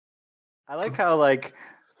I like how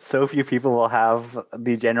so few people will have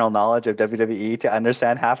the general knowledge of WWE to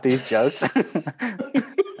understand half these jokes.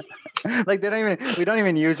 Like we don't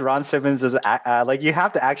even use Ron Simmons as like you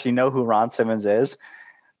have to actually know who Ron Simmons is.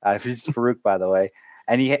 He's Farouk, by the way,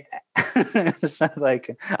 and he it's not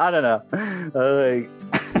like I don't know.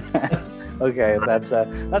 Okay,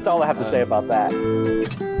 that's all I have to say about that.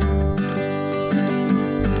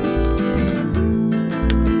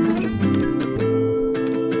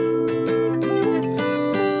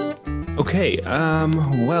 Okay,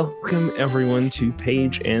 welcome everyone to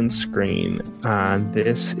Page and Screen.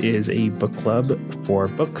 This is a book club for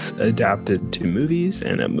books adapted to movies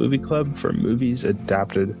and a movie club for movies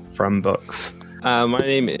adapted from books. My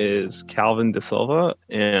name is Calvin De Silva,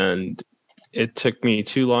 and it took me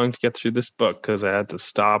too long to get through this book because I had to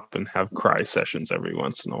stop and have cry sessions every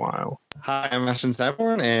once in a while. Hi, I'm Ashton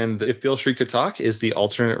Snapborn, and If Beale Street Could Talk is the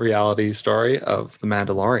alternate reality story of The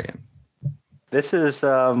Mandalorian. This is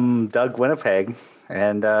Doug Winnipeg,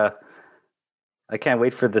 and I can't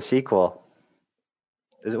wait for the sequel.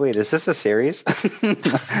 Is this a series? Hi,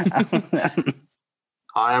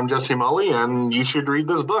 I'm Jesse Mully, and you should read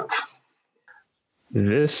this book.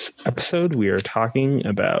 This episode, we are talking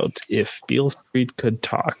about If Beale Street Could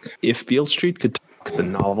Talk. If Beale Street Could Talk, the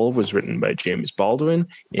novel was written by James Baldwin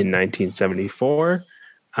in 1974.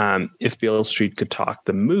 If Beale Street Could Talk,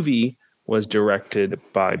 the movie was directed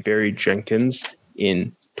by Barry Jenkins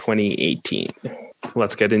in 2018.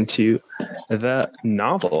 Let's get into the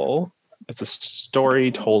novel. It's a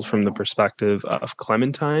story told from the perspective of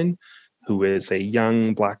Clementine, who is a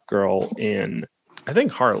young black girl in, I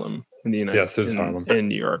think, Harlem. In the Harlem. In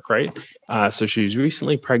New York, right? So she's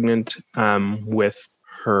recently pregnant with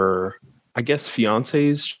her, I guess,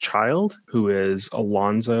 fiance's child, who is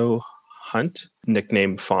Alonzo Hunt,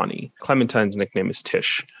 nicknamed Fonny. Clementine's nickname is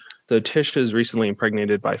Tish. So Tish is recently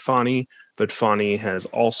impregnated by Fonny, but Fonny has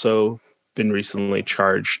also been recently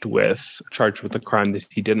charged with a crime that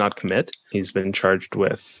he did not commit. He's been charged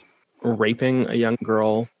with raping a young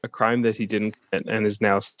girl, a crime that he didn't commit, and is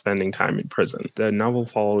now spending time in prison. The novel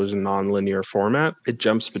follows a non-linear format. It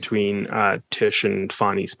jumps between Tish and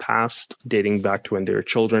Fonny's past, dating back to when they were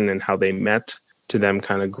children and how they met, to them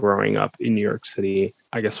kind of growing up in New York City,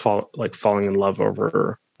 I guess falling in love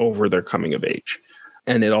over their coming of age.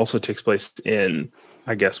 And it also takes place in,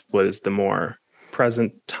 I guess, what is the more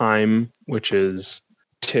present time, which is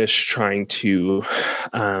Tish trying to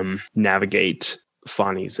navigate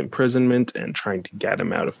Fonny's imprisonment and trying to get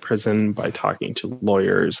him out of prison by talking to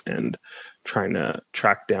lawyers and trying to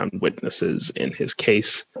track down witnesses in his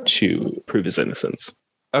case to prove his innocence.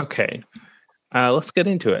 Okay, let's get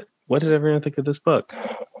into it. What did everyone think of this book?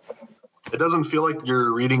 It doesn't feel like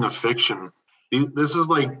you're reading a fiction. This is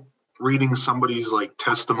like reading somebody's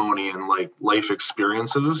testimony and life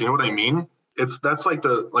experiences. You know what I mean? That's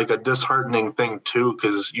a disheartening thing too,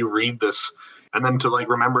 because you read this and then to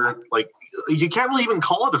remember, you can't really even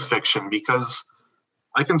call it a fiction, because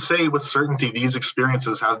I can say with certainty these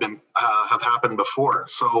experiences have happened before.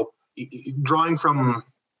 So drawing from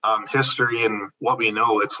history and what we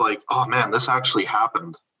know, it's like, oh man, this actually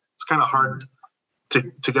happened. It's kind of hard to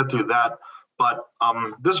get through that. But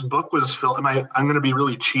this book was filled, and I'm going to be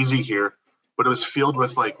really cheesy here, but it was filled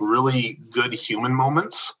with really good human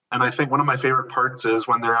moments. And I think one of my favorite parts is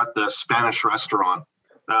when they're at the Spanish restaurant.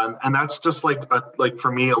 And that's just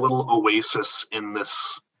for me, a little oasis in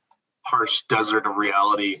this harsh desert of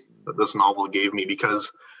reality that this novel gave me,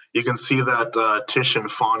 because you can see that Tish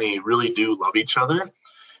and Fonny really do love each other,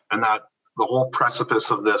 and that the whole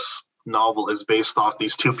precipice of this novel is based off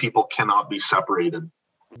these two people cannot be separated,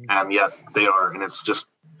 and yet they are, and it's just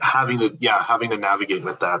having to navigate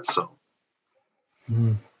with that. So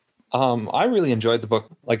I really enjoyed the book.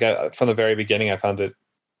 From the very beginning, I found it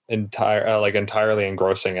entirely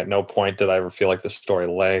engrossing. At no point did I ever feel like the story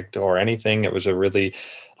lagged or anything. It was a really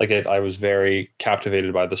I was very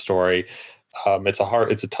captivated by the story.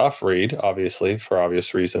 It's a tough read, obviously, for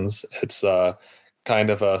obvious reasons. It's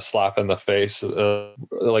kind of a slap in the face of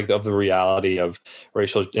the reality of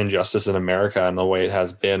racial injustice in America and the way it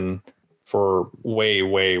has been for way,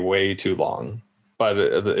 way, way too long. But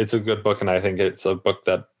it's a good book, and I think it's a book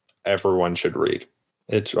that everyone should read.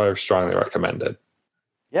 I strongly recommend it.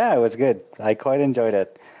 Yeah, it was good. I quite enjoyed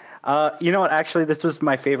it. You know what? Actually, this was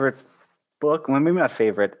my favorite book. Well, maybe not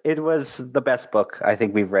favorite. It was the best book I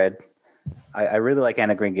think we've read. I really like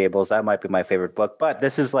Anne of Green Gables. That might be my favorite book. But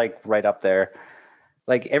this is right up there.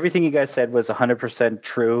 Everything you guys said was 100%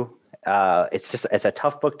 true. It's a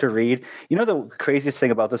tough book to read. You know the craziest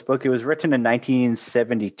thing about this book? It was written in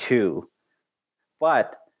 1972.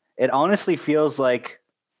 But it honestly feels like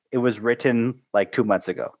it was written 2 months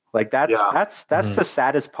ago. Like that's Yeah. Mhm. the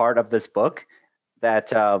saddest part of this book. That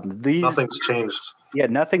these Nothing's changed. Yeah,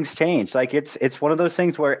 nothing's changed. Like it's one of those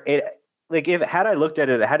things where it like if had I looked at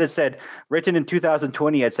it, had it said written in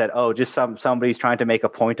 2020, I'd said, oh, just somebody's trying to make a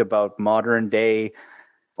point about modern day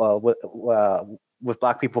with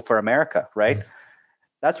Black people for America, right? Mhm.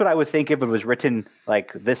 That's what I would think if it was written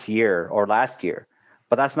like this year or last year.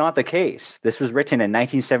 But that's not the case. This was written in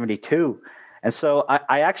 1972. And so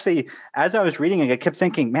I actually, as I was reading it, I kept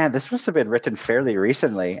thinking, man, this must have been written fairly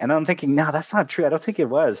recently. And I'm thinking, no, that's not true. I don't think it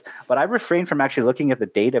was. But I refrained from actually looking at the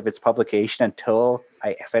date of its publication until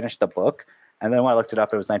I finished the book. And then when I looked it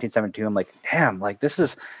up, it was 1972. I'm like, damn, like this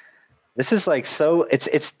is like so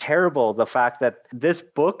it's terrible the fact that this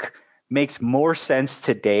book makes more sense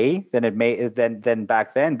today than it may than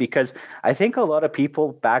back then, because I think a lot of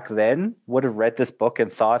people back then would have read this book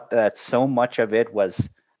and thought that so much of it was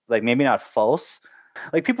like maybe not false.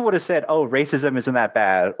 Like people would have said, oh, racism isn't that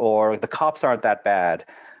bad, or the cops aren't that bad.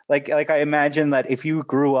 Like I imagine that if you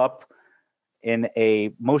grew up in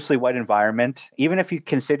a mostly white environment, even if you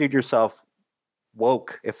considered yourself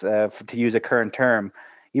woke, if to use a current term,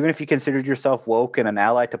 even if you considered yourself woke and an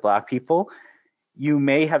ally to Black people, you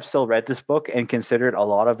may have still read this book and considered a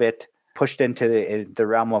lot of it pushed into the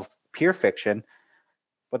realm of pure fiction.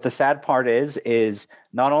 But the sad part is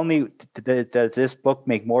not only does this book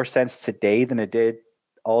make more sense today than it did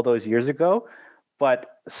all those years ago,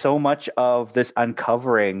 but so much of this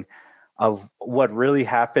uncovering of what really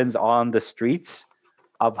happens on the streets,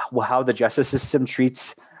 of how the justice system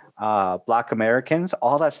treats Black Americans,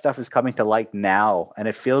 all that stuff is coming to light now, and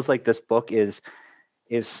it feels like this book is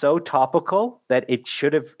so topical that it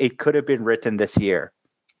could have been written this year,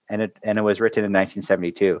 and it was written in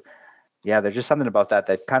 1972. Yeah, there's just something about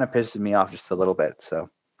that kind of pisses me off just a little bit. So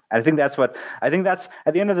I think that's at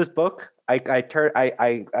the end of this book.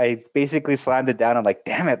 I basically slammed it down. I'm like,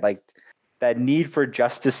 damn it, like that need for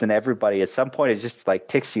justice in everybody. At some point, it just like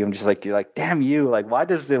ticks you. I'm just like, you're like, damn you, like why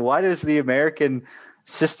does the American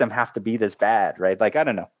system have to be this bad, right? Like I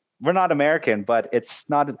don't know. We're not American, but it's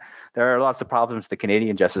not. There are lots of problems with the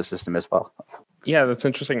Canadian justice system as well. Yeah, that's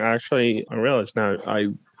interesting. I realize now I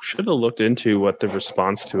should have looked into what the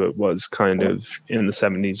response to it was kind of in the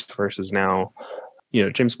 70s versus now. You know,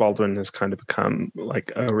 James Baldwin has kind of become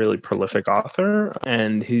like a really prolific author,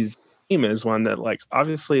 and his theme is one that like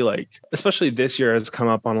obviously like especially this year has come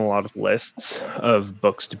up on a lot of lists of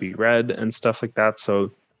books to be read and stuff like that.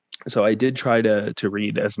 So I did try to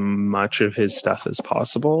read as much of his stuff as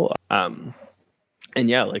possible. And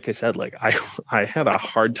yeah, like I said, like I had a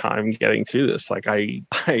hard time getting through this. Like I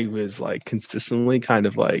was like consistently kind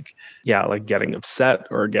of like, yeah, like getting upset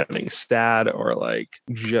or getting sad or like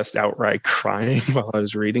just outright crying while I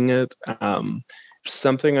was reading it.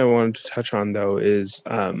 Something I wanted to touch on though is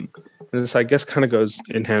this I guess kind of goes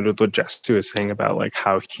in hand with what Jessica was saying about like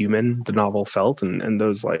how human the novel felt and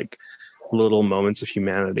those like little moments of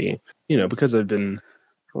humanity. You know, because I've been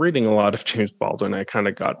reading a lot of James Baldwin, I kind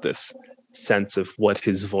of got this sense of what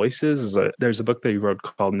his voice is. There's a book that he wrote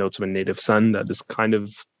called Notes of a Native Son that is kind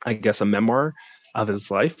of, I guess, a memoir of his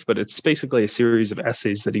life, but it's basically a series of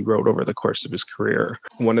essays that he wrote over the course of his career.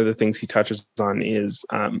 One of the things he touches on is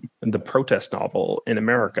the protest novel in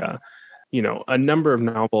America. You know, a number of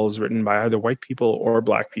novels written by either white people or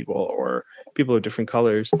Black people or people of different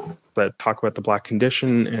colors that talk about the Black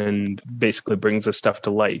condition and basically brings this stuff to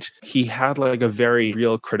light. He had like a very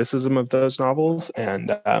real criticism of those novels,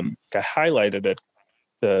 and I highlighted it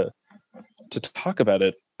to talk about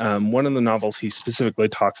it. One of the novels he specifically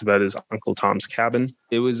talks about is Uncle Tom's Cabin.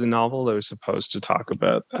 It was a novel that was supposed to talk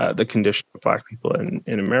about the condition of Black people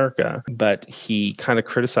in America, but he kind of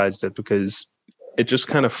criticized it because it just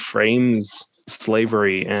kind of frames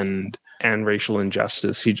slavery and racial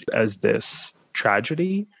injustice as this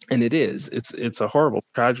tragedy, and it's a horrible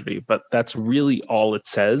tragedy, but that's really all it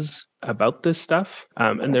says about this stuff.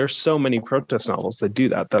 And there's so many protest novels that do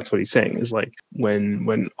that. That's what he's saying is like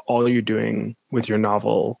when all you're doing with your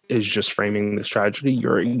novel is just framing this tragedy,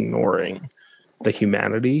 you're ignoring the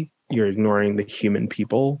humanity, you're ignoring the human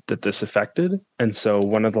people that this affected. And so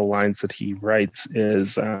one of the lines that he writes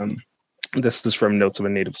is this is from Notes of a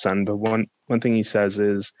Native Son, but one thing he says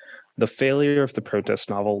is, the failure of the protest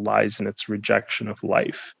novel lies in its rejection of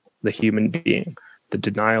life, the human being, the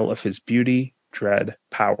denial of his beauty, dread,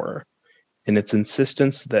 power, in its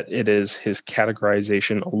insistence that it is his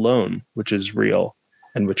categorization alone which is real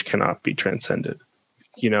and which cannot be transcended.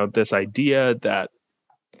 You know, this idea that,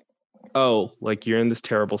 oh, like you're in this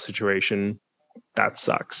terrible situation, that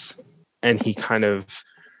sucks. And he kind of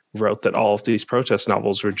wrote that all of these protest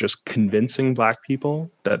novels were just convincing Black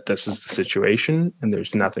people that this is the situation and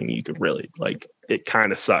there's nothing you could really like. it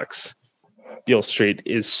kind of sucks. Beale Street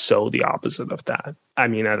is so the opposite of that. I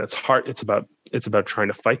mean, at its heart, it's about trying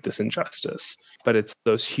to fight this injustice, but it's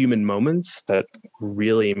those human moments that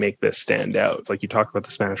really make this stand out. Like you talk about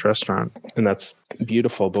the Spanish restaurant, and that's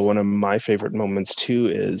beautiful. But one of my favorite moments too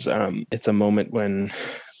is it's a moment when,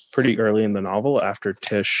 pretty early in the novel, after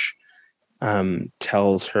Tish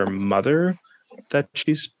tells her mother that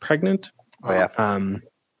she's pregnant. Oh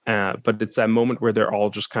yeah. But it's that moment where they're all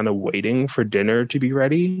just kind of waiting for dinner to be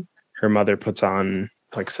ready. Her mother puts on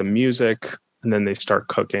like some music, and then they start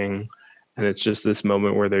cooking. And it's just this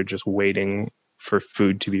moment where they're just waiting for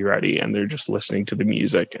food to be ready, and they're just listening to the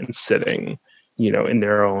music and sitting, in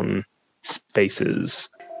their own spaces.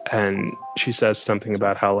 And she says something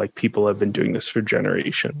about how like people have been doing this for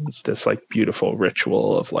generations, this like beautiful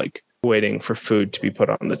ritual of like waiting for food to be put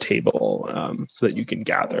on the table so that you can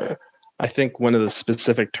gather. I think one of the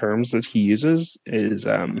specific terms that he uses is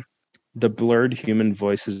the blurred human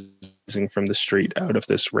voices from the street. Out of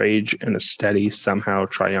this rage and a steady, somehow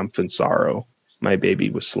triumphant sorrow, my baby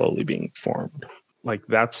was slowly being formed. Like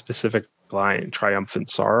that specific line, triumphant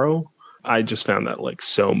sorrow, I just found that like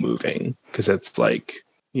so moving, because it's like,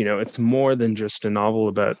 it's more than just a novel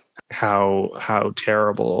about how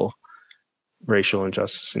terrible racial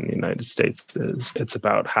injustice in the United States is. It's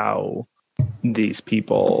about how these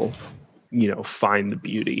people, find the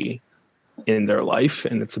beauty in their life,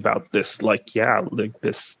 and it's about this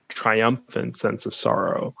this triumphant sense of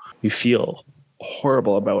sorrow. You feel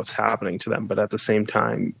horrible about what's happening to them, but at the same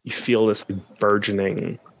time you feel this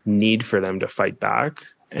burgeoning need for them to fight back.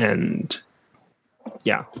 And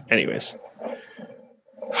anyways,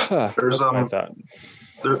 there's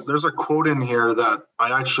a quote in here that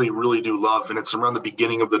I actually really do love, and it's around the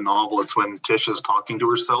beginning of the novel. It's when Tish is talking to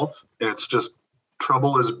herself, and it's just,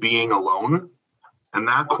 trouble is being alone. And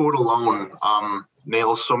that quote alone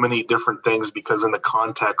nails so many different things, because in the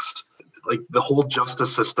context, like the whole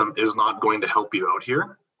justice system is not going to help you out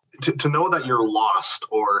here. To know that you're lost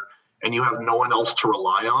and you have no one else to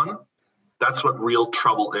rely on, that's what real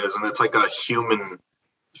trouble is. And it's like a human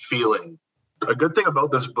feeling. A good thing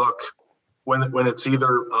about this book, when it's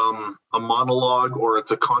either a monologue or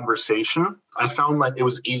it's a conversation, I found that it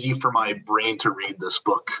was easy for my brain to read this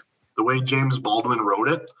book. The way James Baldwin wrote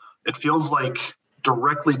it, it feels like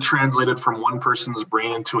directly translated from one person's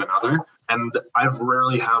brain into another. And I've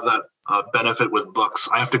rarely have that benefit with books.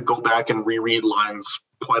 I have to go back and reread lines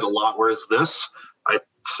quite a lot. Whereas this, I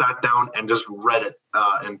sat down and just read it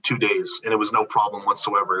in 2 days, and it was no problem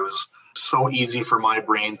whatsoever. It was so easy for my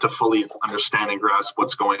brain to fully understand and grasp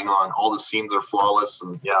what's going on. All the scenes are flawless.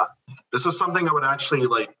 And this is something I would actually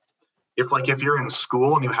like, if you're in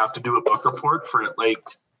school and you have to do a book report for like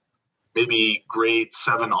maybe grade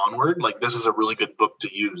 7 onward, like this is a really good book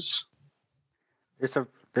to use. There's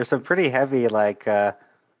some pretty heavy like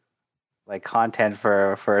content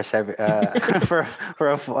for a for a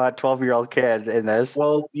 12-year-old kid in this.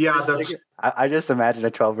 Well, yeah, that's. I just imagine a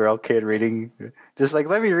 12-year-old kid reading, just like,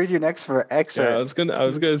 let me read you next for excerpt. Yeah, I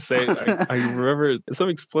was gonna say I remember some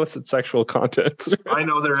explicit sexual content. Right? I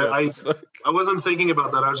know there. I wasn't thinking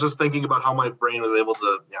about that. I was just thinking about how my brain was able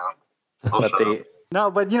to. Yeah. No,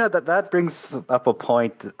 but that brings up a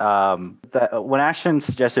point that when Ashton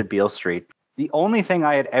suggested Beale Street, the only thing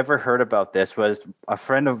I had ever heard about this was a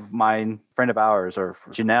friend of ours, or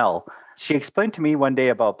Janelle. She explained to me one day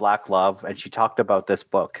about Black Love, and she talked about this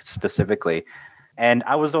book specifically. And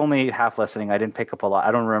I was only half listening. I didn't pick up a lot.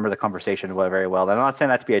 I don't remember the conversation very well. And I'm not saying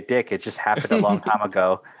that to be a dick. It just happened a long time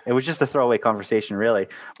ago. It was just a throwaway conversation, really.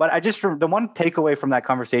 But the one takeaway from that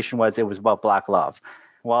conversation was it was about Black Love.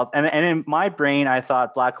 Well, and in my brain, I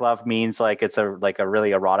thought Black Love means like it's a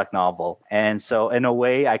really erotic novel. And so in a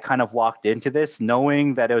way, I kind of walked into this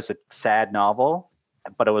knowing that it was a sad novel,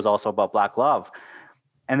 but it was also about Black love.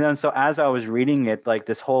 And then so as I was reading it, like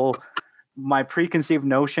my preconceived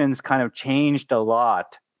notions kind of changed a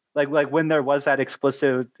lot. Like when there was that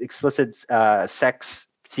explicit sex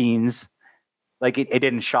scenes, like it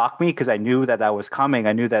didn't shock me because I knew that was coming.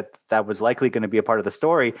 I knew that was likely going to be a part of the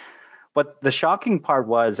story. But the shocking part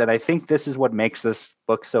was, and I think this is what makes this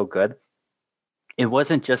book so good, it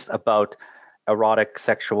wasn't just about erotic,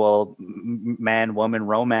 sexual, man-woman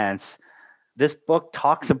romance. This book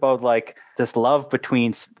talks about like this love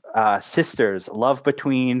between sisters, love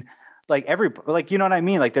between you know what I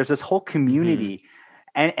mean? Like there's this whole community.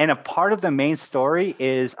 Mm-hmm. And a part of the main story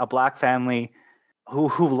is a Black family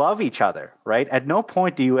who love each other, right? At no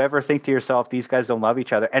point do you ever think to yourself, these guys don't love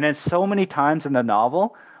each other. And then so many times in the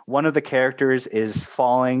novel, one of the characters is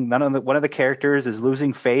falling. One of the characters is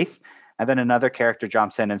losing faith, and then another character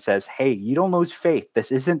jumps in and says, "Hey, you don't lose faith.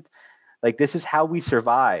 This isn't Like this is how we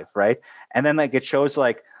survive, right? And then like it shows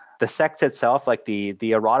like the sex itself, like the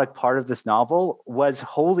erotic part of this novel was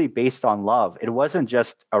wholly based on love. It wasn't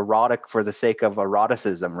just erotic for the sake of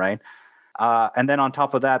eroticism, right? And then on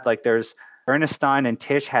top of that, like there's Ernestine and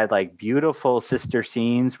Tish had like beautiful sister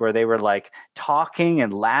scenes where they were like talking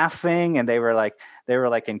and laughing, and they were like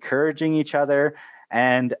encouraging each other,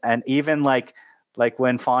 and even like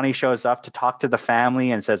when Fonny shows up to talk to the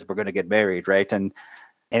family and says we're going to get married, right? And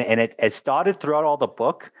it started throughout all the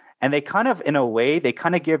book, and they kind of, in a way, they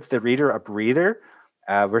kind of give the reader a breather.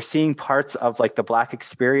 We're seeing parts of like the Black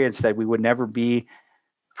experience that we would never be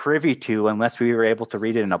privy to unless we were able to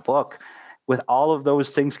read it in a book. With all of those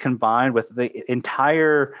things combined, with the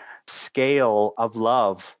entire scale of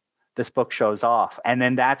love this book shows off. And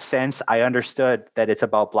in that sense, I understood that it's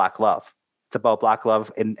about Black love. It's about Black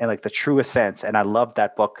love in like the truest sense. And I loved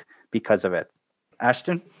that book because of it.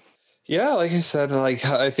 Ashton? Yeah, like I said, like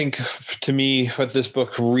I think to me, what this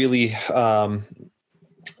book really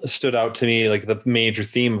stood out to me, like the major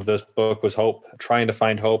theme of this book was hope, trying to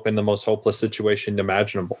find hope in the most hopeless situation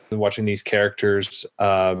imaginable. And watching these characters,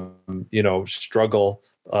 struggle.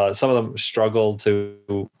 Some of them struggle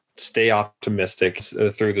to stay optimistic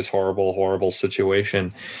through this horrible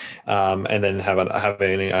situation, and then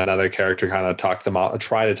having another character kind of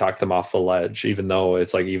try to talk them off the ledge, even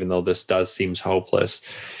though this does seems hopeless.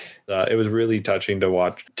 It was really touching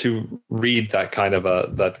to read that kind of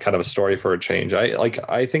a story for a change.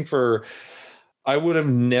 I think I would have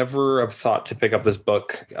never have thought to pick up this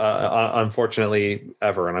book, unfortunately,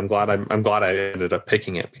 ever. And I'm glad I ended up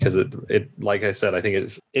picking it, because it like I said, I think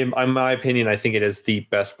it's, in my opinion, I think it is the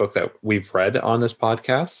best book that we've read on this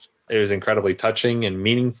podcast. It was incredibly touching and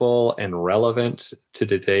meaningful and relevant to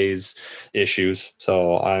today's issues.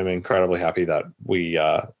 So I'm incredibly happy that we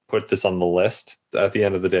put this on the list. At the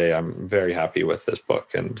end of the day, I'm very happy with this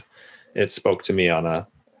book, and it spoke to me on a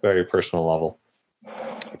very personal level.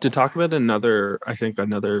 To talk about another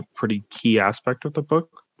pretty key aspect of the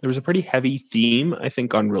book, there was a pretty heavy theme, I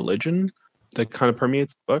think, on religion that kind of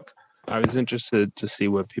permeates the book. I was interested to see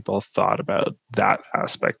what people thought about that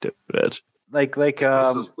aspect of it.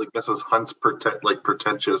 Mrs. Hunt's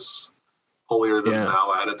pretentious, holier than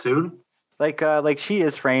thou attitude. Like she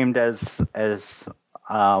is framed as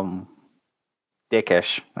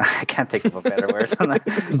dickish. I can't think of a better word on that.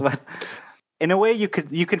 But in a way, you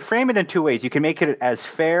could frame it in two ways. You can make it as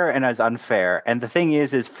fair and as unfair. And the thing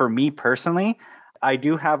is for me personally, I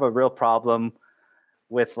do have a real problem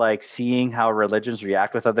with like seeing how religions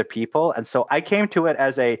react with other people. And so I came to it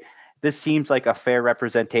as this seems like a fair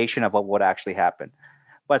representation of what would actually happen.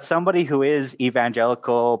 But somebody who is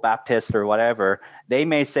evangelical, Baptist, or whatever, they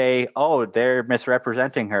may say, oh, they're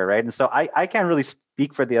misrepresenting her, right? And so I can't really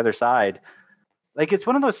speak for the other side. Like, it's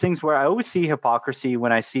one of those things where I always see hypocrisy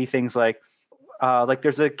when I see things like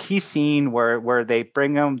there's a key scene where they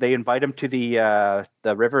invite him to the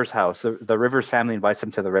Rivers house. The Rivers family invites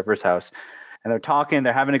them to the Rivers house. And they're talking,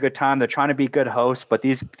 they're having a good time, they're trying to be good hosts, but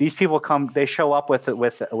these people they show up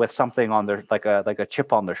with something on their like a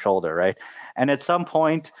chip on their shoulder, right? And at some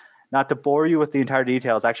point, not to bore you with the entire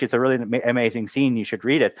details, actually it's a really amazing scene, you should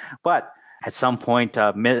read it. But at some point,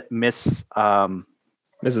 Mrs. Hunt.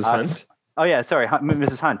 Mrs.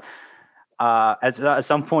 Hunt. At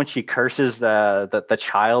some point, she curses the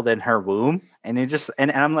child in her womb, and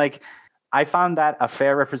I'm like, I found that a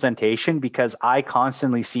fair representation, because I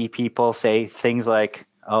constantly see people say things like,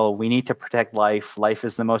 oh, we need to protect life. Life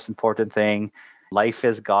is the most important thing. Life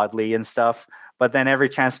is godly and stuff. But then every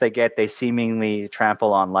chance they get, they seemingly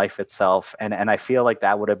trample on life itself. And I feel like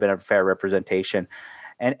that would have been a fair representation.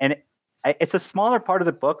 And it's a smaller part of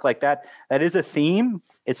the book, like that is a theme.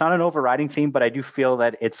 It's not an overriding theme, but I do feel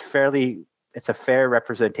that it's a fair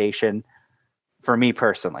representation for me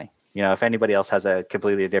personally. You know, if anybody else has a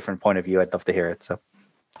completely different point of view, I'd love to hear it. So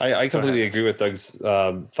I completely agree with Doug's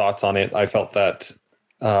thoughts on it. I felt that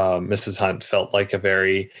Mrs. Hunt felt like a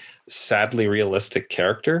very sadly realistic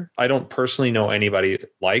character. I don't personally know anybody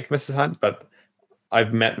like Mrs. Hunt, but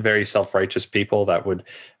I've met very self-righteous people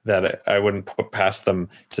that I wouldn't put past them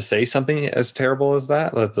to say something as terrible as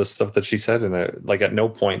that. The stuff that she said, and at no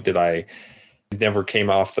point did I. Never came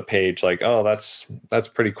off the page like, oh, that's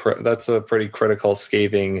a pretty critical,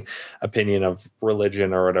 scathing opinion of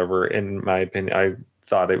religion or whatever. In my opinion, I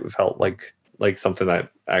thought it felt like something that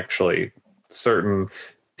actually certain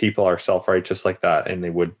people are self-righteous like that, and they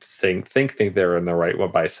would think they're in the right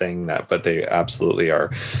one by saying that, but they absolutely are.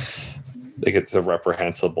 Like, it's a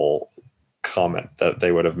reprehensible comment that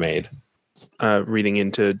they would have made. Reading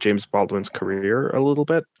into James Baldwin's career a little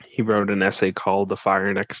bit, he wrote an essay called "The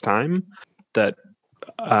Fire Next Time" that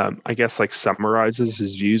I guess like summarizes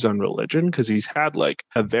his views on religion, because he's had like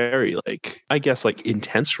a very like, I guess, like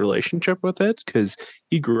intense relationship with it, because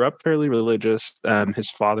he grew up fairly religious. His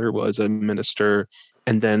father was a minister,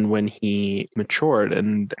 and then when he matured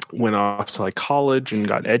and went off to like college and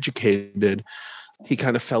got educated, he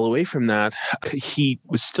kind of fell away from that. He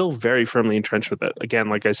was still very firmly entrenched with it. Again,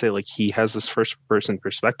 like I say, like he has this first person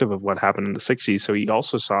perspective of what happened in the 60s. So he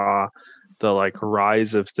also saw the like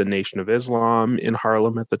rise of the Nation of Islam in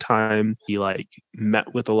Harlem at the time. He like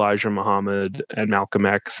met with Elijah Muhammad and Malcolm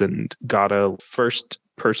X and got a first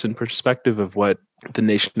person perspective of what the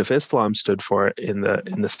Nation of Islam stood for in the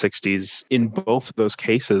 60s. In both of those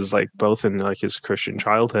cases, like both in like his Christian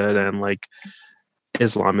childhood and like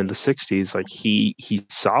Islam in the 60s, like he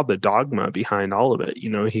saw the dogma behind all of it. You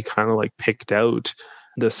know, he kind of like picked out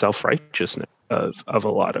the self-righteousness of a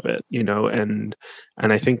lot of it, you know, and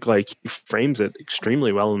I think like he frames it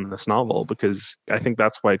extremely well in this novel, because I think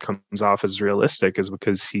that's why it comes off as realistic, is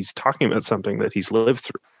because he's talking about something that he's lived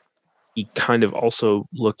through. He kind of also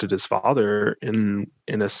looked at his father in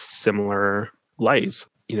a similar light.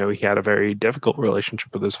 You know, he had a very difficult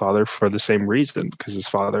relationship with his father for the same reason, because his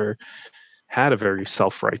father had a very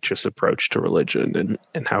self-righteous approach to religion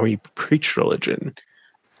and how he preached religion.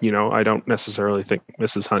 You know, I don't necessarily think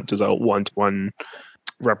Mrs. Hunt is a one-to-one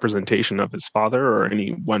representation of his father or any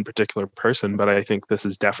one particular person, but I think this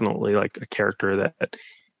is definitely like a character that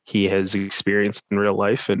he has experienced in real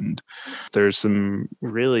life. And there's some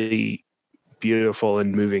really beautiful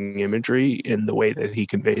and moving imagery in the way that he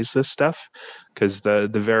conveys this stuff, because the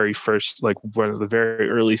very first, like one of the very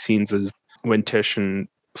early scenes is when Tish and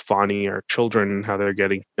Fonny are children and how they're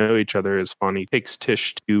getting to know each other, as Fonny takes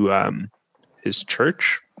Tish to his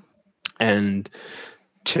church, and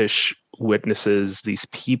Tish witnesses these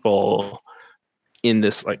people in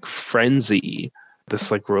this like frenzy,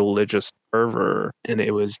 this like religious fervor. And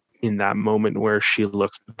it was in that moment where she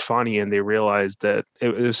looks at Fonny and they realized that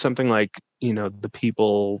it was something like, you know, the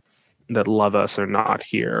people that love us are not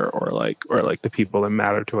here, or like the people that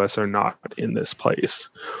matter to us are not in this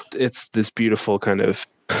place. It's this beautiful kind of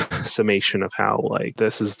summation of how like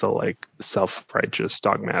this is the like self-righteous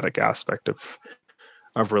dogmatic aspect of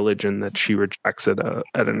religion that she rejects at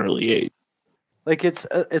an early age. Like it's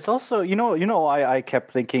also, I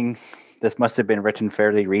kept thinking this must have been written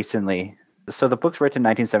fairly recently. So the book's written in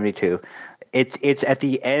 1972. It's at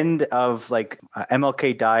the end of like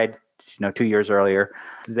MLK died, 2 years earlier.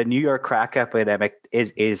 The New York crack epidemic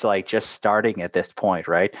is like just starting at this point,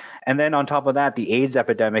 right? And then on top of that, the AIDS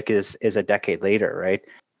epidemic is a decade later, right?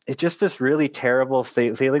 It's just this really terrible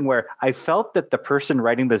feeling where I felt that the person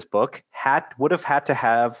writing this book would have had to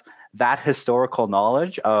have that historical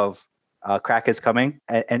knowledge of crack is coming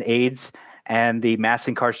and AIDS and the mass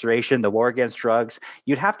incarceration, the war against drugs.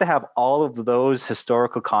 You'd have to have all of those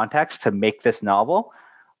historical contexts to make this novel.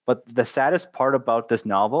 But the saddest part about this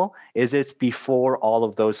novel is it's before all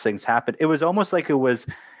of those things happened. It was almost like it was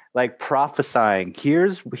like prophesying,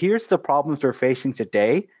 here's the problems we're facing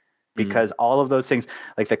today, because all of those things,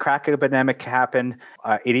 like the crack epidemic happened,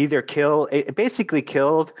 it basically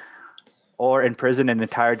killed or imprisoned an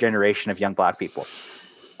entire generation of young Black people.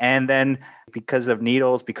 And then because of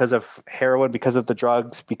needles, because of heroin, because of the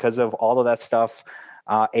drugs, because of all of that stuff,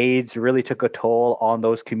 AIDS really took a toll on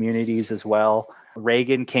those communities as well.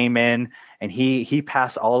 Reagan came in and he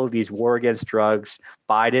passed all of these war against drugs.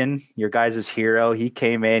 Biden, your guys' hero, he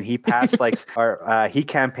came in, he passed he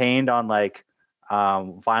campaigned on like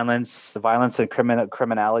Violence and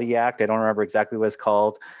Criminality Act. I don't remember exactly what it's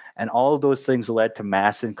called. And all of those things led to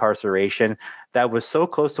mass incarceration that was so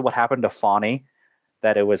close to what happened to Fonny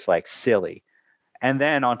that it was like silly. And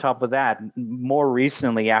then on top of that, more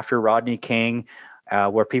recently after Rodney King,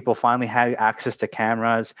 where people finally had access to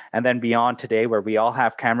cameras, and then beyond today where we all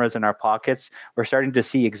have cameras in our pockets, we're starting to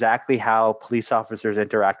see exactly how police officers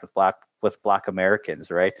interact with Black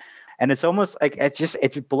Americans, right? And it's almost like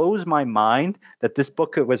it blows my mind that this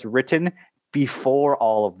book was written before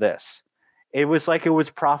all of this. It was like it was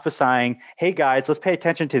prophesying, hey guys, let's pay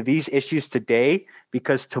attention to these issues today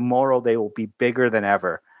because tomorrow they will be bigger than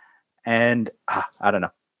ever. And I don't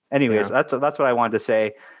know. Anyways, that's what I wanted to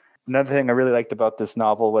say. Another thing I really liked about this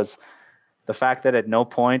novel was the fact that at no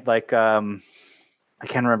point, like I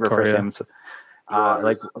can't remember her first name,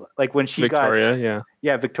 like when she Victoria,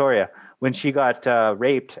 Victoria, when she got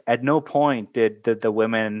raped, at no point did the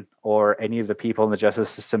women or any of the people in the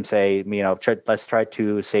justice system say, let's try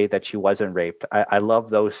to say that she wasn't raped. I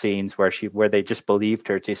love those scenes where they just believed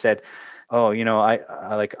her. She said, oh,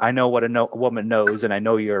 I know what a woman knows, and I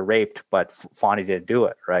know you're raped, but Fonny didn't do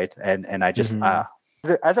it, right? And I just,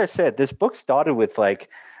 as I said, this book started with like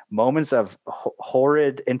moments of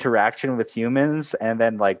horrid interaction with humans, and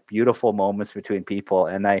then like beautiful moments between people.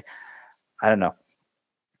 And I don't know.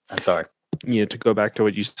 I'm sorry. To go back to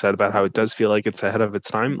what you said about how it does feel like it's ahead of its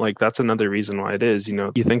time, like that's another reason why it is.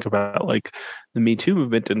 You think about like the Me Too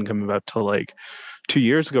movement didn't come about till like 2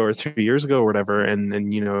 years ago or 3 years ago or whatever, and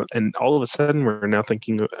and all of a sudden we're now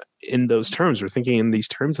thinking in those terms. We're thinking in these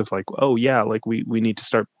terms of like, oh yeah, like we need to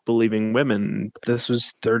start believing women. This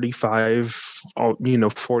was 35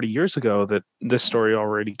 40 years ago that this story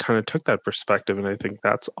already kind of took that perspective, and I think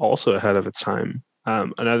that's also ahead of its time.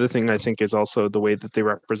 Another thing I think is also the way that they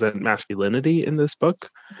represent masculinity in this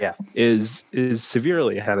book. Yeah, is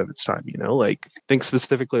severely ahead of its time. Like think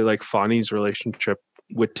specifically like Fonny's relationship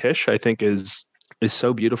with Tish, I think is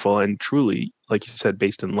so beautiful and truly, like you said,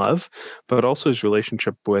 based in love, but also his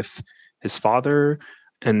relationship with his father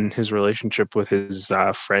and his relationship with his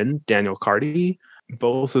friend Daniel Carty.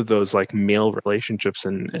 Both of those like male relationships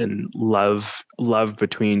and love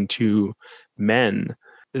between two men,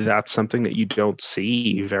 that's something that you don't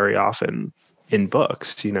see very often in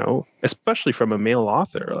books, especially from a male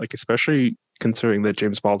author, like especially considering that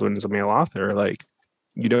James Baldwin is a male author. Like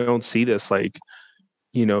you don't see this like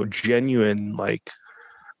genuine like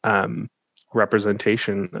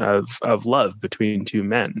representation of love between two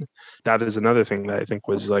men. That is another thing that I think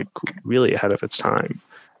was like really ahead of its time.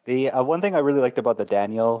 The one thing I really liked about the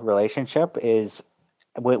Daniel relationship is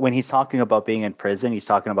when he's talking about being in prison, he's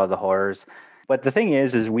talking about the horrors. But the thing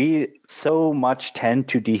is we so much tend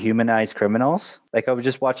to dehumanize criminals. Like I was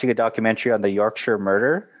just watching a documentary on the Yorkshire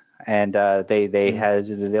murder, and they had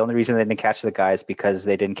the only reason they didn't catch the guy is because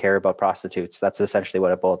they didn't care about prostitutes. That's essentially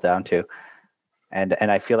what it boiled down to. And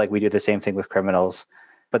I feel like we do the same thing with criminals.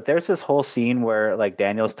 But there's this whole scene where like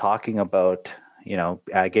Daniel's talking about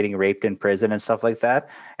getting raped in prison and stuff like that.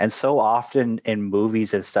 And so often in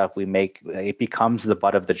movies and stuff, it becomes the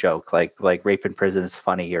butt of the joke. Like rape in prison is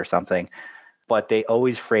funny or something. But they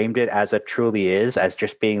always framed it as it truly is, as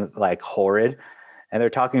just being like horrid. And they're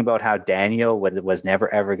talking about how Daniel was never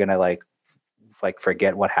ever gonna like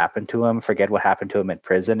forget what happened to him in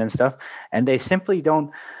prison and stuff. And they simply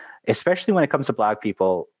don't, especially when it comes to Black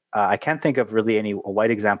people. I can't think of really any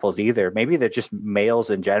white examples either. Maybe they're just males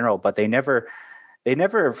in general, but they never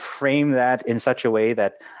frame that in such a way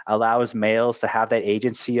that allows males to have that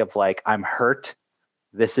agency of like, I'm hurt.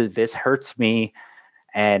 This hurts me,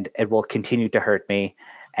 and it will continue to hurt me,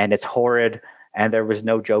 and it's horrid, and there was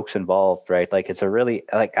no jokes involved, right? Like it's a really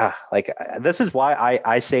this is why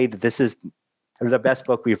I say that this is the best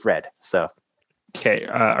book we've read. So okay,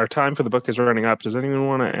 our time for the book is running up. Does anyone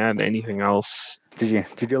want to add anything else? Did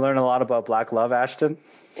you learn a lot about Black love, Ashton?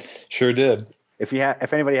 Sure did. If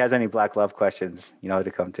anybody has any Black love questions, you know who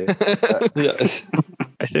to come to. Yes.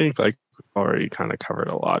 I think like already kind of covered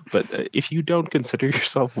a lot, but if you don't consider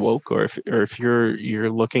yourself woke, or if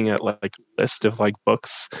you're looking at like a list of like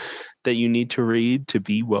books that you need to read to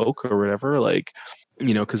be woke or whatever, like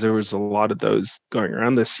because there was a lot of those going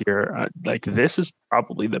around this year, like this is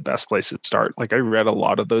probably the best place to start. Like I read a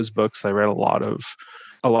lot of those books. I read a lot of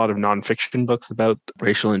nonfiction books about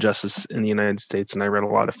racial injustice in the United States, and I read a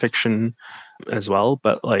lot of fiction as well.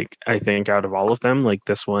 But like I think out of all of them, like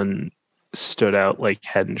this one stood out like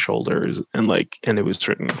head and shoulders, and it was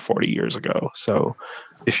written 40 years ago. So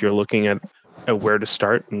if you're looking at where to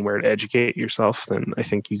start and where to educate yourself, then I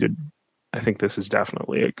think this is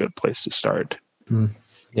definitely a good place to start.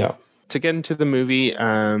 Yeah. To get into the movie,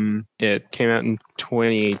 it came out in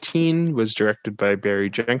 2018, was directed by Barry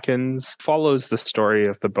Jenkins, follows the story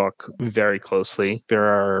of the book very closely. There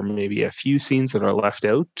are maybe a few scenes that are left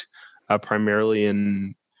out, primarily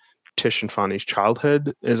in Tish and Fonny's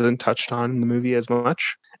childhood isn't touched on in the movie as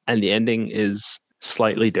much, and the ending is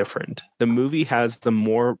slightly different. The movie has the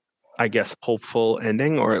more, I guess, hopeful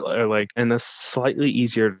ending, or like, and a slightly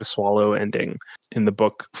easier to swallow ending. In the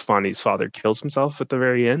book, Fonny's father kills himself at the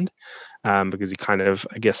very end because he kind of,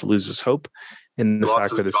 I guess, loses hope in the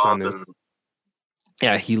fact that his son is.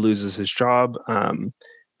 Yeah, he loses his job,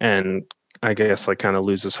 and I guess like kind of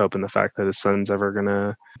loses hope in the fact that his son's ever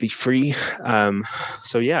gonna be free.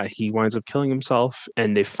 So yeah, he winds up killing himself,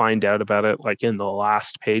 and they find out about it like in the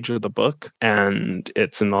last page of the book. And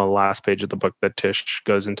it's in the last page of the book that Tish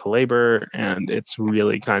goes into labor, and it's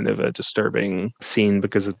really kind of a disturbing scene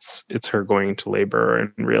because it's her going into labor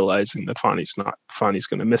and realizing that Fonny's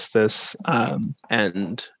gonna miss this.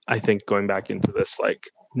 And I think going back into this like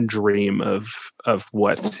dream of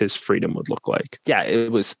what his freedom would look like. Yeah,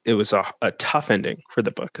 it was a tough ending for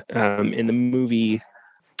the book. In the movie,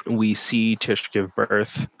 we see Tish give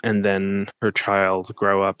birth, and then her child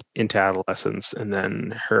grow up into adolescence, and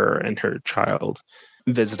then her and her child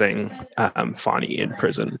visiting Fonnie in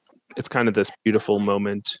prison. It's kind of this beautiful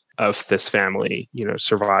moment of this family,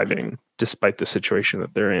 surviving despite the situation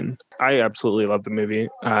that they're in. I absolutely love the movie.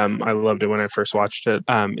 I loved it when I first watched it.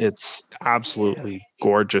 It's absolutely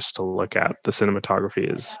gorgeous to look at. The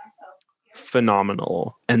cinematography is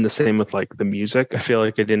phenomenal, and the same with like the music. I feel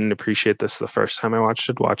like I didn't appreciate this the first time I watched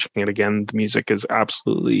it. Watching it again, the music is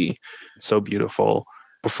absolutely so beautiful.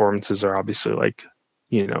 Performances are obviously like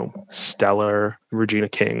stellar. Regina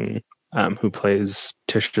King, who plays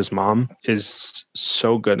Tisha's mom, is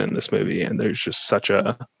so good in this movie, and there's just such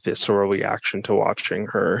a visceral reaction to watching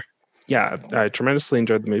her. Yeah, I tremendously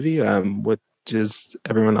enjoyed the movie. What does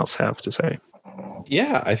everyone else have to say?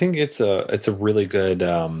 Yeah, I think it's a really good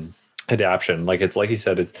adaptation. Like you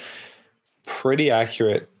said, it's pretty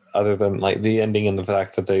accurate, other than like the ending and the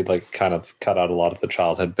fact that they like kind of cut out a lot of the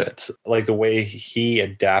childhood bits. Like the way he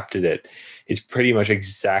adapted it is pretty much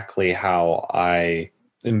exactly how I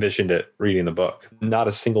envisioned it reading the book. Not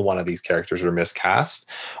a single one of these characters were miscast,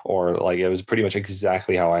 or like it was pretty much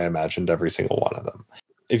exactly how I imagined every single one of them.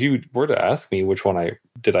 If you were to ask me which one I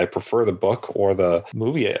prefer, the book or the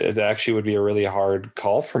movie, it actually would be a really hard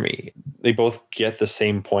call for me. They both get the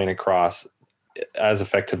same point across as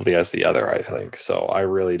effectively as the other, I think. So I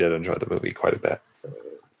really did enjoy the movie quite a bit.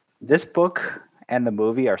 This book and the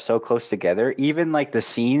movie are so close together. Even like the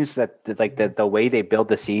scenes that like the way they build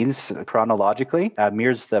the scenes chronologically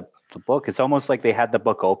mirrors the book. It's almost like they had the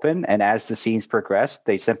book open, and as the scenes progressed,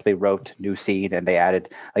 they simply wrote new scene and they added.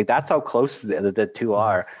 Like that's how close the two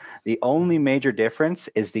are. The only major difference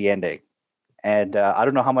is the ending, and I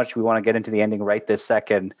don't know how much we want to get into the ending right this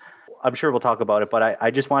second. I'm sure we'll talk about it, but I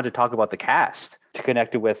just wanted to talk about the cast to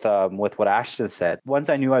connect it with what Ashton said. Once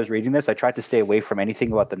I knew I was reading this, I tried to stay away from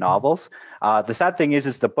anything about the novels. The sad thing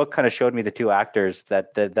is the book kind of showed me the two actors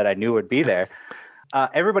that I knew would be there.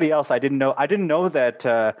 Everybody else, I didn't know. I didn't know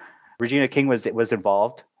that Regina King was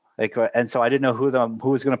involved. And so I didn't know who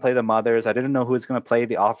was going to play the mothers. I didn't know who was going to play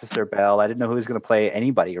the Officer Bell. I didn't know who was going to play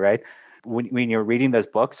anybody, right? When you're reading those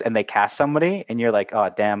books and they cast somebody and you're like, oh,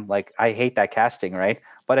 damn, like I hate that casting, right?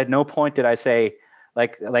 But at no point did I say,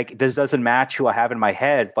 like this doesn't match who I have in my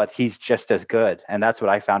head, but he's just as good. And that's what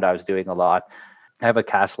I found I was doing a lot. I have a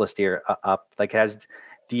cast list here up. Like it has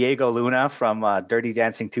Diego Luna from Dirty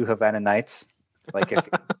Dancing 2 Havana Nights. Like if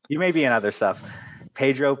you may be in other stuff.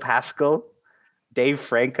 Pedro Pascal, Dave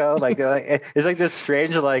Franco. Like it's like this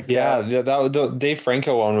strange like the Dave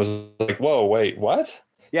Franco one was like, whoa, wait, what?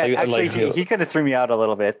 Yeah, actually, he kind of threw me out a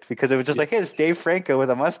little bit because it was just like, hey, it's Dave Franco with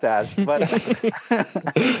a mustache. But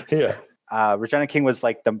yeah, Regina King was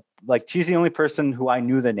she's the only person who I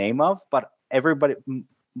knew the name of, but everybody,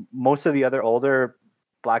 most of the other older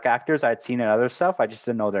Black actors I'd seen in other stuff, I just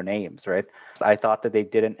didn't know their names, right? I thought that they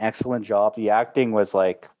did an excellent job. The acting was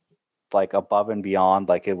like above and beyond.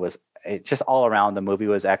 Like it just all around the movie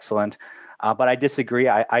was excellent. But I disagree.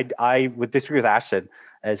 I would disagree with Ashton,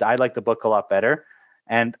 as I like the book a lot better.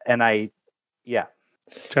 And yeah.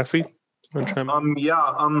 Jesse, with again,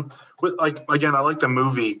 I like the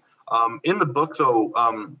movie. In the book though,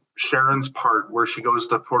 Sharon's part where she goes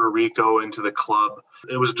to Puerto Rico into the club,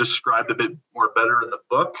 it was described a bit more better in the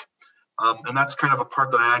book. And that's kind of a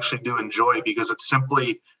part that I actually do enjoy because it's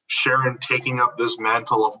simply Sharon taking up this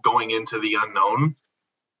mantle of going into the unknown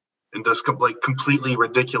in this completely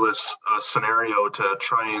ridiculous scenario to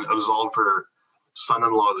try and absolve her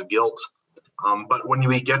son-in-law's guilt. But when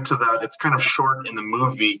we get to that, it's kind of short in the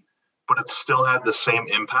movie, but it still had the same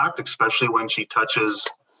impact, especially when she touches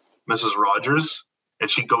Mrs. Rogers and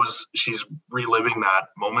she's reliving that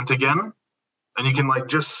moment again. And you can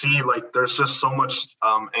just see there's just so much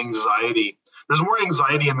anxiety. There's more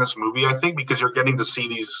anxiety in this movie, I think, because you're getting to see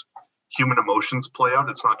these human emotions play out.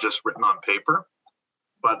 It's not just written on paper.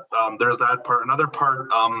 But there's that part. Another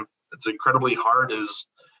part that's incredibly hard is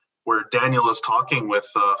where Daniel is talking with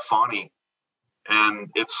Fonnie. And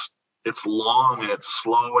it's long and it's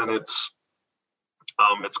slow and it's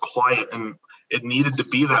quiet, and it needed to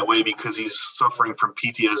be that way because he's suffering from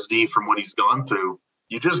PTSD from what he's gone through.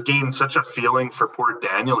 You just gain such a feeling for poor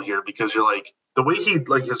Daniel here because you're the way he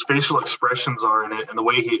his facial expressions are in it and the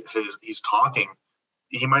way he's talking,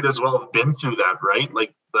 he might as well have been through that, right?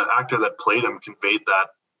 Like the actor that played him conveyed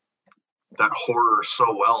that horror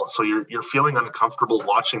so well. So you're feeling uncomfortable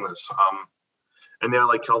watching this. And yeah,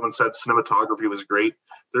 like Kelvin said, cinematography was great.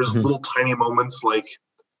 There's little tiny moments, like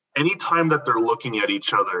anytime that they're looking at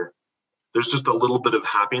each other, there's just a little bit of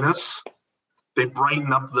happiness. They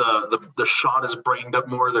brighten up the shot is brightened up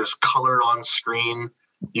more. There's color on screen.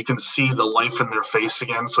 You can see the life in their face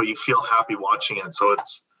again, so you feel happy watching it. So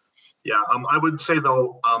Yeah, I would say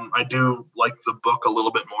though, I do like the book a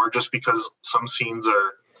little bit more just because some scenes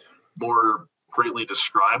are more greatly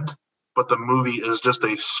described, but the movie is just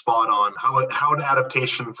a spot on how an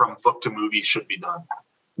adaptation from book to movie should be done.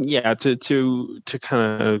 Yeah, to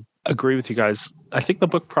kind of agree with you guys, I think the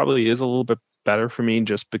book probably is a little bit better for me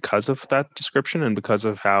just because of that description and because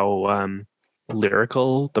of how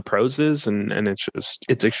lyrical the prose is, and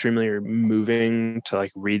it's extremely moving to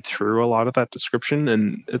like read through a lot of that description,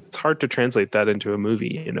 and it's hard to translate that into a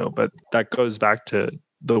movie, but that goes back to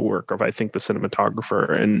the work of, I think, the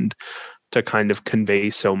cinematographer, and to kind of convey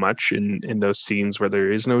so much in those scenes where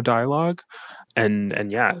there is no dialogue. And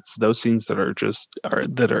yeah, it's those scenes that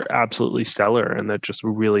are absolutely stellar and that just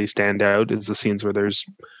really stand out is the scenes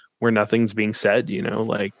where nothing's being said,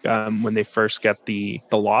 like when they first get the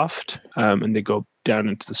loft and they go down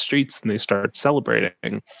into the streets and they start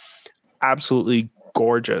celebrating. Absolutely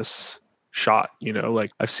gorgeous shot,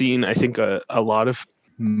 like I've seen, I think, a lot of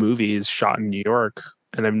movies shot in New York,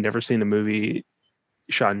 and I've never seen a movie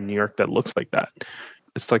shot in New York that looks like that.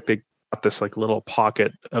 It's like they got this like little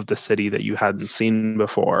pocket of the city that you hadn't seen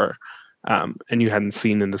before, and you hadn't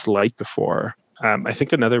seen in this light before. I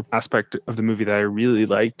think another aspect of the movie that I really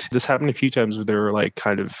liked, this happened a few times where they were like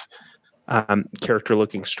kind of character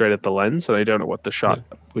looking straight at the lens, and I don't know what the shot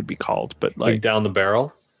would be called, but like down the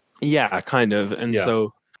barrel. Yeah, kind of. And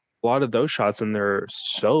so a lot of those shots, and they're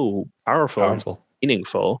so powerful. And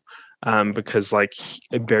meaningful, because like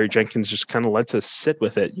Barry Jenkins just kind of lets us sit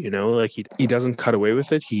with it, like he doesn't cut away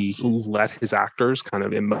with it. He let his actors kind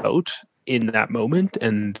of emote in that moment,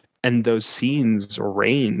 and those scenes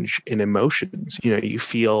range in emotions. You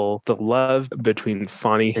feel the love between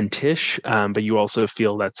Fonny and Tish, but you also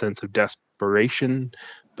feel that sense of desperation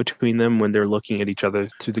between them when they're looking at each other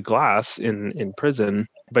through the glass in prison.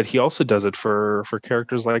 But he also does it for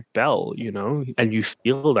characters like Belle, and you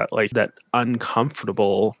feel that like that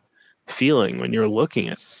uncomfortable feeling when you're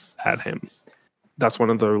looking at him. That's one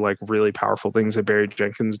of the like really powerful things that Barry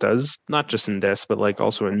Jenkins does, not just in this, but like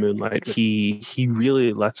also in Moonlight. He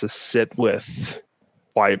really lets us sit with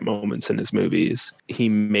quiet moments in his movies. He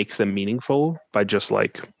makes them meaningful by just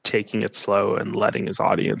like taking it slow and letting his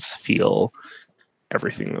audience feel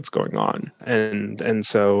everything that's going on. And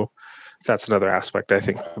so that's another aspect I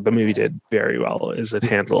think the movie did very well, is it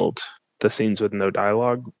handled the scenes with no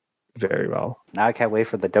dialogue very well. Now I can't wait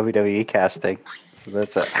for the WWE casting.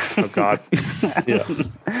 That's it. Oh God. Yeah.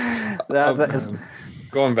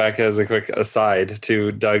 Going back as a quick aside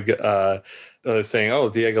to Doug saying, "Oh,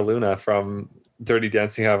 Diego Luna from Dirty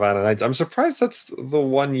Dancing Havana Nights." I'm surprised that's the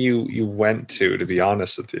one you went to be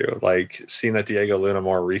honest with you. Like, seeing that Diego Luna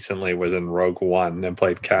more recently was in Rogue One and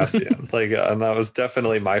played Cassian. And that was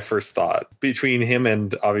definitely my first thought. Between him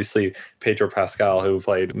and obviously Pedro Pascal, who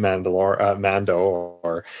played Mando,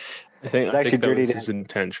 or I think that was his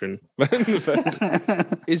intention.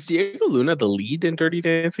 Is Diego Luna the lead in Dirty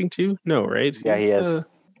Dancing too? No, right? Yeah, he is.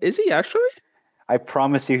 Is he actually? I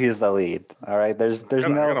promise you, he's the lead. All right, I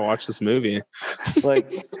gotta watch this movie.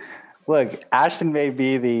 Look, Ashton may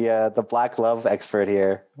be the Black Love expert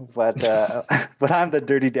here, but but I'm the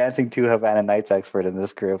Dirty Dancing 2 Havana Nights expert in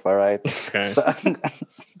this group. All right. Okay.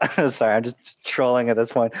 Sorry, I'm just trolling at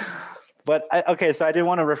this point. But so I didn't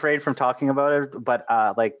want to refrain from talking about it, but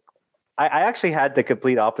I actually had the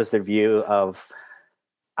complete opposite view of.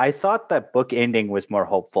 I thought that book ending was more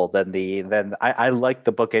hopeful than I liked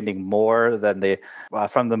the book ending more than the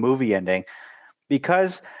from the movie ending,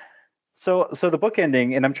 because so the book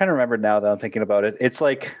ending, and I'm trying to remember now that I'm thinking about it. It's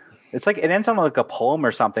like it ends on like a poem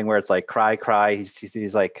or something where it's like cry.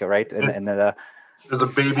 He's like right, and then there's a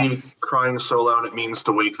baby crying so loud it means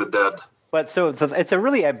to wake the dead. But so it's a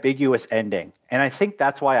really ambiguous ending, and I think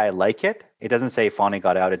that's why I like it. It doesn't say Fonny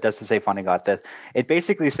got out. It doesn't say Fonny got this. It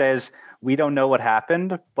basically says we don't know what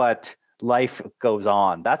happened, but life goes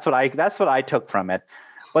on. That's what I took from it.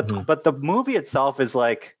 But the movie itself is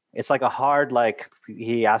like it's like a hard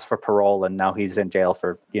he asked for parole and now he's in jail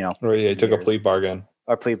for Or he took a plea bargain.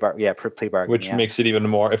 Or plea bargain, which makes it even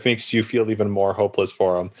more. It makes you feel even more hopeless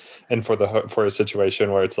for him and for a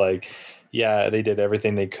situation where it's like, yeah, they did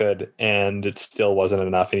everything they could and it still wasn't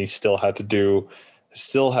enough, and he still had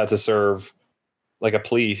to serve like a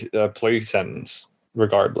plea sentence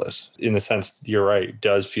regardless. In the sense, you're right, it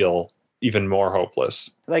does feel even more hopeless.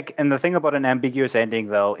 And the thing about an ambiguous ending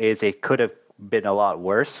though is it could have been a lot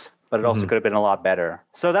worse, but it also could have been a lot better.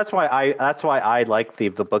 So that's why I like the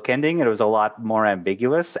book ending. It was a lot more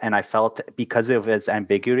ambiguous, and I felt because of its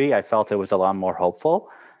ambiguity, I felt it was a lot more hopeful.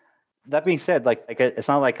 That being said, it's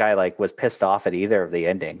not like I was pissed off at either of the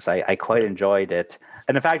endings. I quite enjoyed it.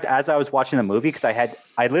 And in fact, as I was watching the movie, because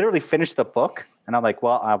I literally finished the book, and I'm like,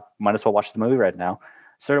 well, I might as well watch the movie right now.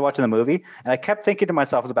 Started watching the movie, and I kept thinking to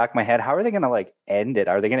myself in the back of my head, how are they going to like end it?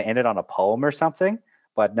 Are they going to end it on a poem or something?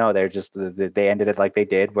 But no, they ended it like they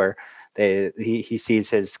did, where he sees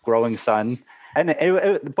his growing son,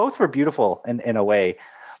 and both were beautiful in a way.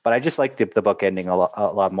 But I just liked the book ending a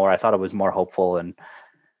lot more. I thought it was more hopeful, and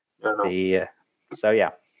so yeah.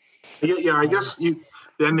 Yeah, I guess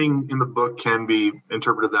the ending in the book can be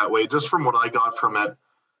interpreted that way. Just from what I got from it,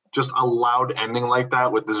 just a loud ending like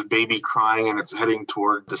that with this baby crying and it's heading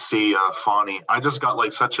toward to see Fawny. I just got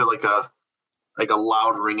like such a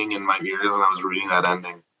loud ringing in my ears when I was reading that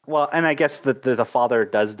ending. Well, and I guess the father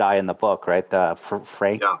does die in the book, right?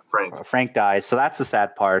 Frank. Yeah, Frank. Frank dies, so that's the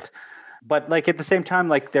sad part. But like at the same time,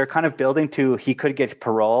 like they're kind of building to he could get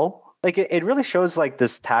parole. Like it really shows like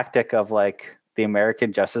this tactic of like the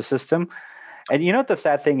American justice system. And you know what the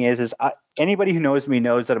sad thing is anybody who knows me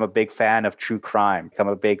knows that I'm a big fan of true crime. I'm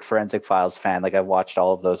a big Forensic Files fan. Like I've watched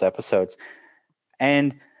all of those episodes.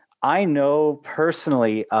 And I know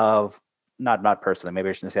personally of, not personally, maybe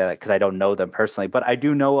I shouldn't say that because I don't know them personally, but I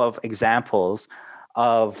do know of examples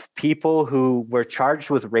of people who were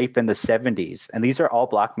charged with rape in the 70s. And these are all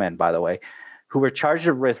black men, by the way, who were charged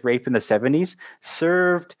with rape in the 70s,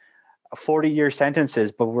 served 40-year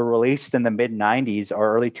sentences, but were released in the mid 90s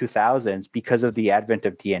or early 2000s because of the advent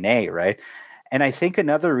of DNA, right? And I think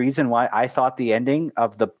another reason why I thought the ending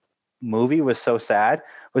of the movie was so sad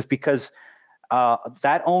was because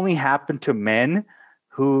that only happened to men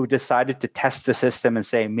who decided to test the system and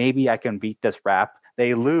say, maybe I can beat this rap.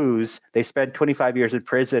 They lose, they spend 25 years in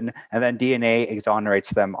prison, and then DNA exonerates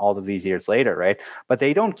them all of these years later, right? But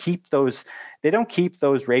they don't keep those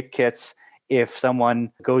rape kits if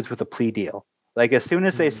someone goes with a plea deal. Like as soon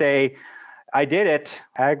as they say, I did it,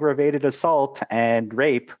 aggravated assault and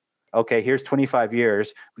rape, okay, here's 25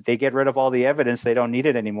 years. They get rid of all the evidence. They don't need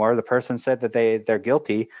it anymore. The person said that they're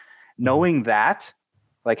guilty. Knowing that,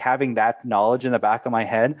 like having that knowledge in the back of my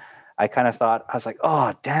head, I kind of thought, I was like,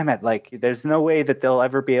 oh, damn it. Like there's no way that they'll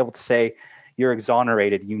ever be able to say you're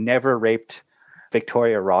exonerated. You never raped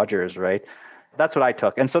Victoria Rogers, right? That's what I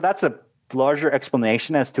took. And so that's a larger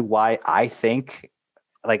explanation as to why I think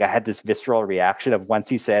like I had this visceral reaction of once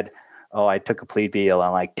he said, oh, I took a plea deal.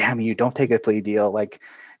 I'm like, damn you, don't take a plea deal. Like,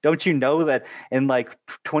 don't you know that in like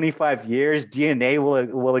 25 years, DNA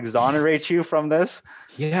will exonerate you from this?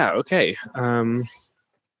 Yeah. Okay.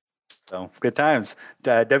 So good times.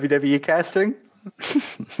 WWE casting.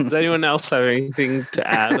 Does anyone else have anything to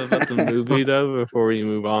add about the movie though before we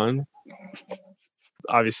move on?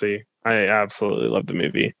 Obviously, I absolutely love the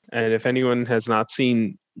movie. And if anyone has not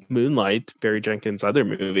seen Moonlight, Barry Jenkins' other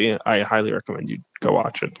movie, I highly recommend you go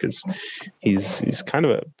watch it because he's kind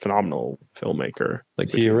of a phenomenal filmmaker.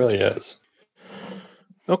 Like he really is.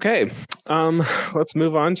 Okay, let's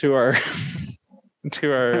move on to our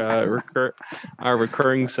our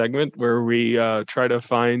recurring segment where we try to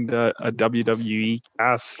find a WWE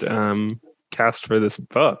cast for this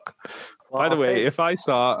book. Well, by the way, if I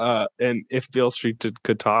saw and if Beale Street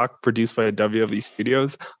could talk, produced by WWE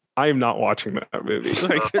Studios, I am not watching that movie.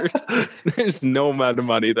 Like, there's no amount of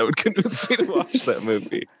money that would convince me to watch that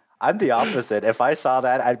movie. I'm the opposite. If I saw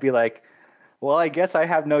that, I'd be like, well, I guess I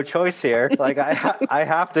have no choice here. Like, I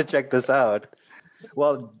have to check this out.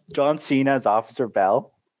 Well, John Cena's Officer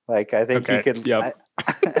Bell. Like, I think he could. Yep.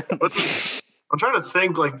 I'm trying to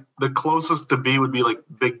think. Like, the closest to be would be like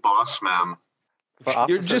Big Boss Man.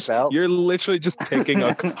 You're literally just picking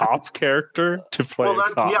a cop character to play a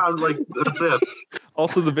cop. Yeah, like that's it.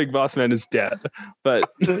 Also, the Big Boss Man is dead, but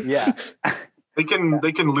yeah, they can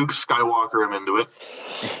Luke Skywalker him into it.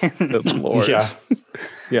 Good Lord. Yeah,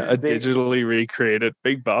 a digitally recreated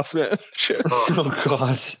Big Boss Man. Oh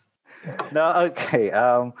God. No, okay.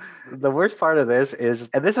 The worst part of this is,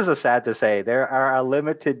 and this is sad to say, there are a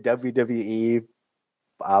limited WWE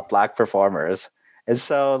black performers. And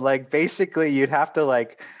so, like, basically, you'd have to,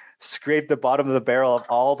 like, scrape the bottom of the barrel of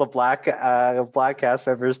all the black cast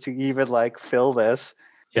members to even, like, fill this.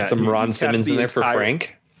 Get some Ron Simmons in there for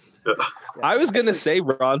Frank. I was gonna say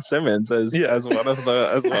Ron Simmons as one of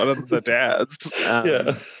the dads.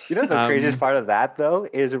 You know the craziest part of that though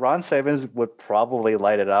is Ron Simmons would probably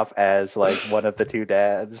light it up as like one of the two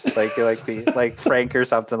dads, like Frank or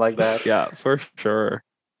something like that. Yeah, for sure.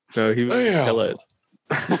 No, he would kill it.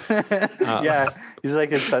 Yeah, he's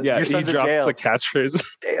like his son. Yeah, your son's he drops jail. a catchphrase.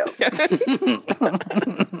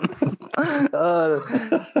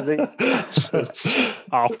 Just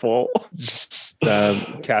awful. Just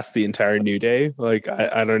cast the entire New Day. Like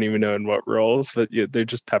I don't even know in what roles, but they're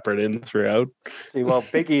just peppered in throughout. Well,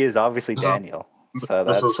 Biggie is obviously Daniel. So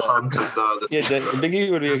This that's was Hunt and Yeah,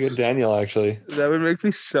 Biggie would be a good Daniel, actually. That would make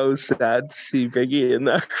me so sad to see Biggie in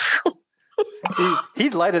that.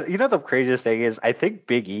 he'd light it. You know, the craziest thing is, I think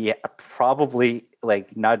Big E probably,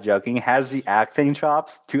 like, not joking, has the acting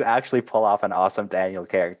chops to actually pull off an awesome Daniel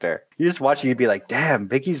character. You just watch it, you'd be like, damn,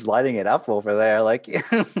 Big E's lighting it up over there. Like,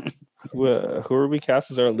 Who are we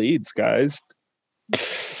cast as our leads, guys?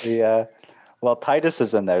 well, Titus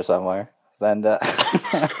is in there somewhere. And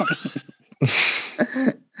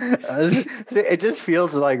it just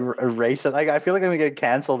feels like racist. Like, I feel like I'm gonna get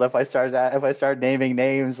canceled if I start naming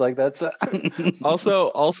names. Like, that's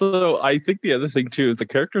Also, I think the other thing too is the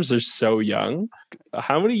characters are so young.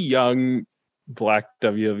 How many young Black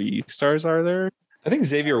WWE stars are there? I think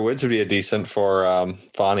Xavier Woods would be a decent for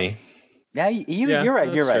Fonny. yeah. You're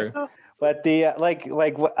right. You're right. True. But the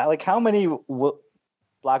like how many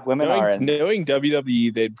Black women are in? Knowing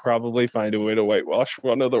WWE, they'd probably find a way to whitewash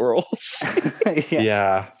one of the roles.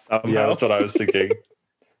 Yeah, that's what I was thinking.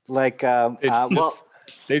 Like,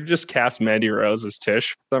 they just cast Mandy Rose as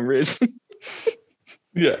Tish for some reason.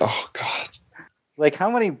 Yeah. Oh God. like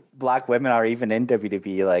how many Black women are even in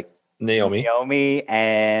WWE? Like Naomi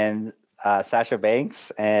and Sasha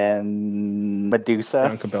Banks and Medusa.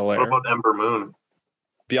 Bianca Belair. what about Ember Moon?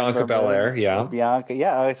 Bianca Belair. Yeah. Bianca.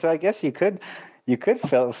 Yeah. So I guess you could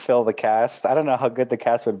fill the cast. I don't know how good the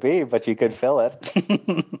cast would be, but you could fill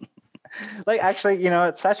it. Like, actually, you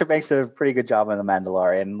know, Sasha Banks did a pretty good job on The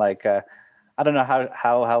Mandalorian. Like, I don't know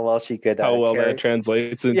how well she could. How well carry. that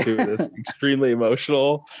translates into this extremely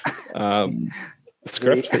emotional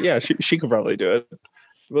script. But yeah, she could probably do it.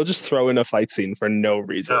 We'll just throw in a fight scene for no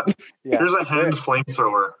reason. Yeah. Here's a hand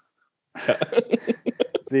flamethrower.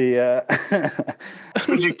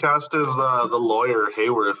 Would you cast as the lawyer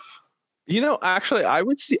Hayworth? You know, actually, I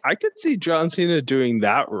could see John Cena doing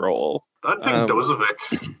that role. I'd pick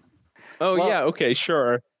Dozovic. Oh Well- yeah, okay,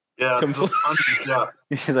 sure. Yeah, Compl- yeah.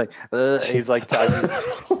 he's like talking.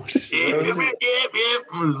 It's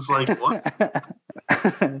like, what?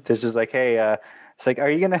 It's just like, hey, it's like,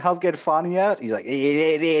 are you gonna help get Fonny out? He's like,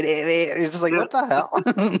 he's just like, what the hell?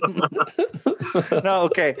 No,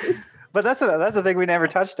 okay. But that's the thing we never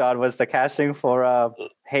touched on, was the casting for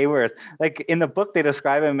Hayworth. Like, in the book, they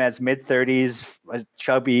describe him as mid-30s,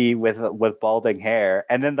 chubby with balding hair,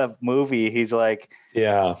 and in the movie, he's like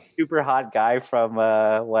super hot guy from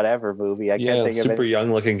whatever movie. I can't think of it. Super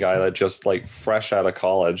young looking guy that just like fresh out of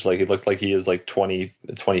college. Like he looked like he is like 20,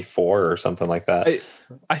 24 or something like that.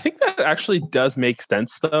 I think that actually does make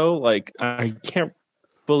sense, though. Like, I can't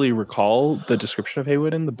fully recall the description of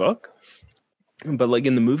Haywood in the book. But like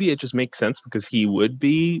in the movie, it just makes sense because he would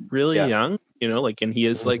be really young, you know, like, and he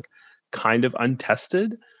is like kind of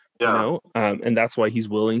untested, you know, and that's why he's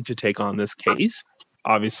willing to take on this case.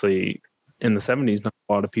 Obviously, in the 70s, not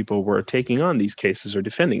a lot of people were taking on these cases or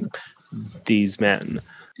defending these men.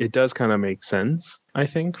 It does kind of make sense, I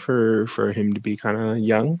think, for him to be kind of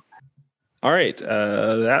young. All right,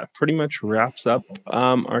 that pretty much wraps up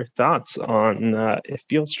our thoughts on If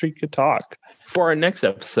Beale Street Could Talk. For our next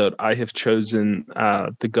episode, I have chosen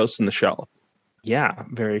The Ghost in the Shell. Yeah,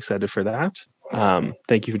 very excited for that.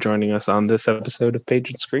 Thank you for joining us on this episode of Page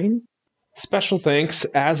and Screen. Special thanks,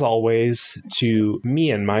 as always, to me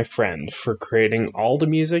and my friend for creating all the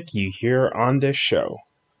music you hear on this show.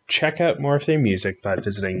 Check out more of their music by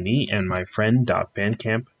visiting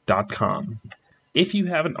meandmyfriend.bandcamp.com. If you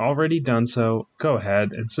haven't already done so, go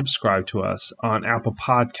ahead and subscribe to us on Apple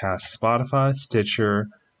Podcasts, Spotify, Stitcher,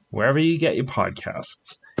 wherever you get your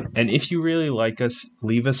podcasts. And if you really like us,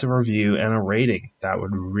 leave us a review and a rating. That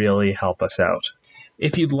would really help us out.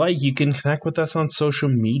 If you'd like, you can connect with us on social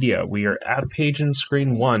media. We are at Page and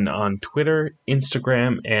Screen 1 on Twitter,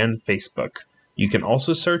 Instagram, and Facebook. You can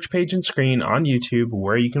also search Page and Screen on YouTube,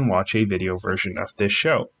 where you can watch a video version of this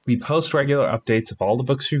show. We post regular updates of all the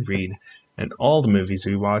books we read and all the movies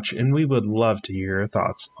we watch, and we would love to hear your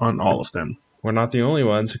thoughts on all of them. We're not the only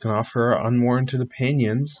ones who can offer our unwarranted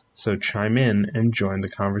opinions, so chime in and join the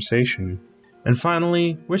conversation. And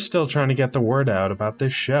finally, we're still trying to get the word out about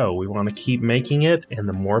this show. We want to keep making it, and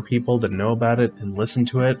the more people that know about it and listen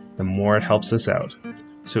to it, the more it helps us out.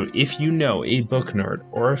 So if you know a book nerd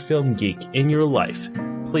or a film geek in your life,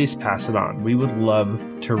 please pass it on. We would love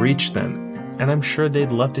to reach them, and I'm sure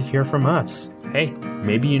they'd love to hear from us. Hey,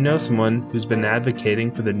 maybe you know someone who's been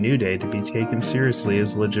advocating for the New Day to be taken seriously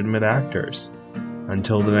as legitimate actors.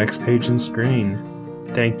 Until the next Page and Screen,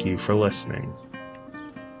 thank you for listening.